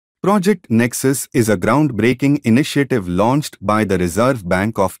Project Nexus is a groundbreaking initiative launched by the Reserve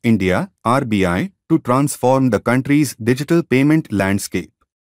Bank of India (RBI) to transform the country's digital payment landscape.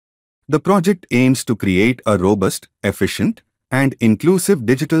 The project aims to create a robust, efficient, and inclusive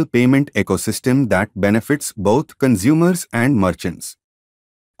digital payment ecosystem that benefits both consumers and merchants.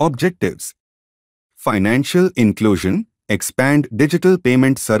 Objectives: financial inclusion, expand digital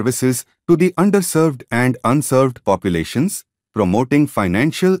payment services to the underserved and unserved populations, promoting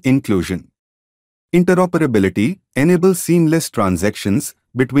financial inclusion. Interoperability, enable seamless transactions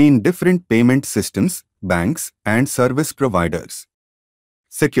between different payment systems, banks, and service providers.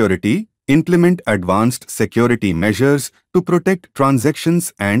 Security, implement advanced security measures to protect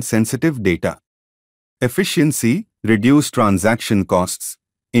transactions and sensitive data. Efficiency, reduce transaction costs,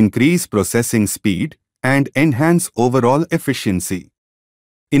 increase processing speed, and enhance overall efficiency.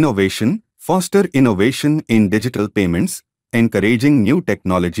 Innovation, foster innovation in digital payments, encouraging new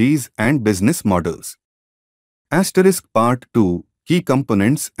technologies and business models. Asterisk Part 2, Key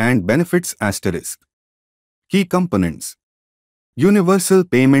Components and Benefits Asterisk. Key Components: Universal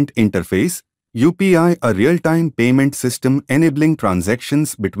Payment Interface, UPI, a real-time payment system enabling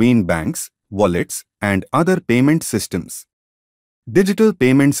transactions between banks, wallets, and other payment systems. Digital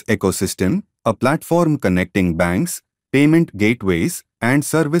Payments Ecosystem, a platform connecting banks, payment gateways, and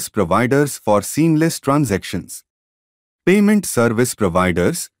service providers for seamless transactions. Payment Service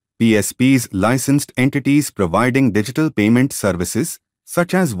Providers, PSPs, licensed entities providing digital payment services,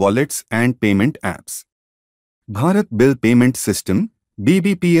 such as wallets and payment apps. Bharat Bill Payment System,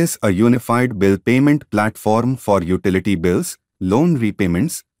 BBPS, a unified bill payment platform for utility bills, loan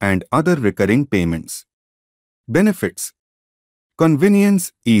repayments, and other recurring payments. Benefits: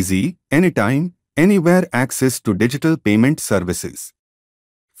 convenience, easy, anytime, anywhere access to digital payment services.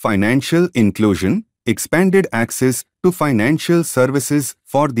 Financial inclusion, expanded access to financial services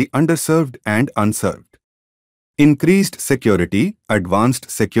for the underserved and unserved. Increased security, advanced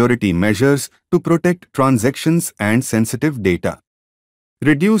security measures to protect transactions and sensitive data.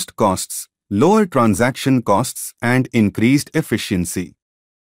 Reduced costs, lower transaction costs, and increased efficiency.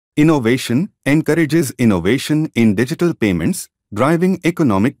 Innovation, encourages innovation in digital payments, driving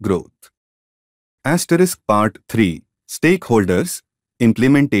economic growth. Asterisk Part 3, Stakeholders,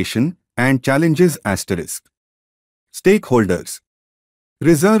 Implementation, and Challenges Asterisk. Stakeholders: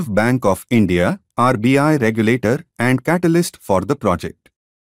 Reserve Bank of India, RBI, regulator and catalyst for the project.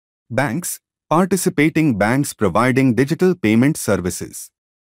 Banks, participating banks providing digital payment services.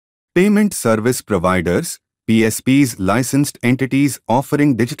 Payment Service Providers, PSPs, licensed entities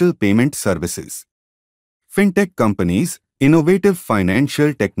offering digital payment services. Fintech companies, innovative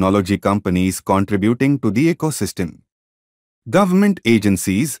financial technology companies contributing to the ecosystem. Government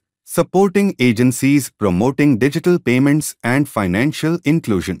agencies, supporting agencies promoting digital payments and financial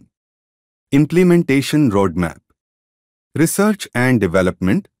inclusion. Implementation Roadmap: Research and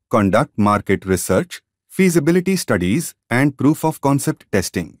Development, conduct market research, feasibility studies, and proof of concept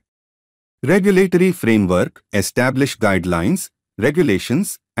testing. Regulatory framework, establish guidelines,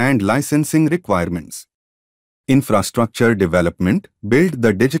 regulations, and licensing requirements. Infrastructure development, build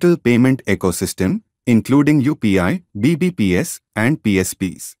the digital payment ecosystem, including UPI, BBPS, and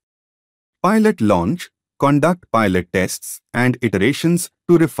PSPs. Pilot launch, conduct pilot tests and iterations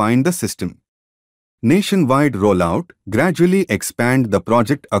to refine the system. Nationwide rollout, gradually expand the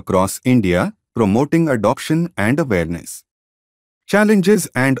project across India, promoting adoption and awareness. Challenges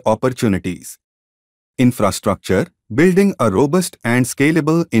and opportunities. Infrastructure, building a robust and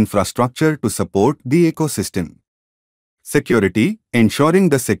scalable infrastructure to support the ecosystem. Security, ensuring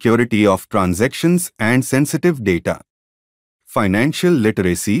the security of transactions and sensitive data. Financial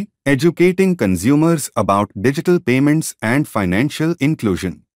literacy, educating consumers about digital payments and financial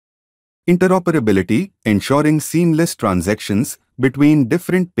inclusion. Interoperability, ensuring seamless transactions between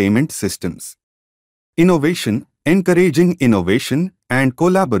different payment systems. Innovation, encouraging innovation and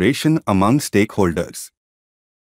collaboration among stakeholders.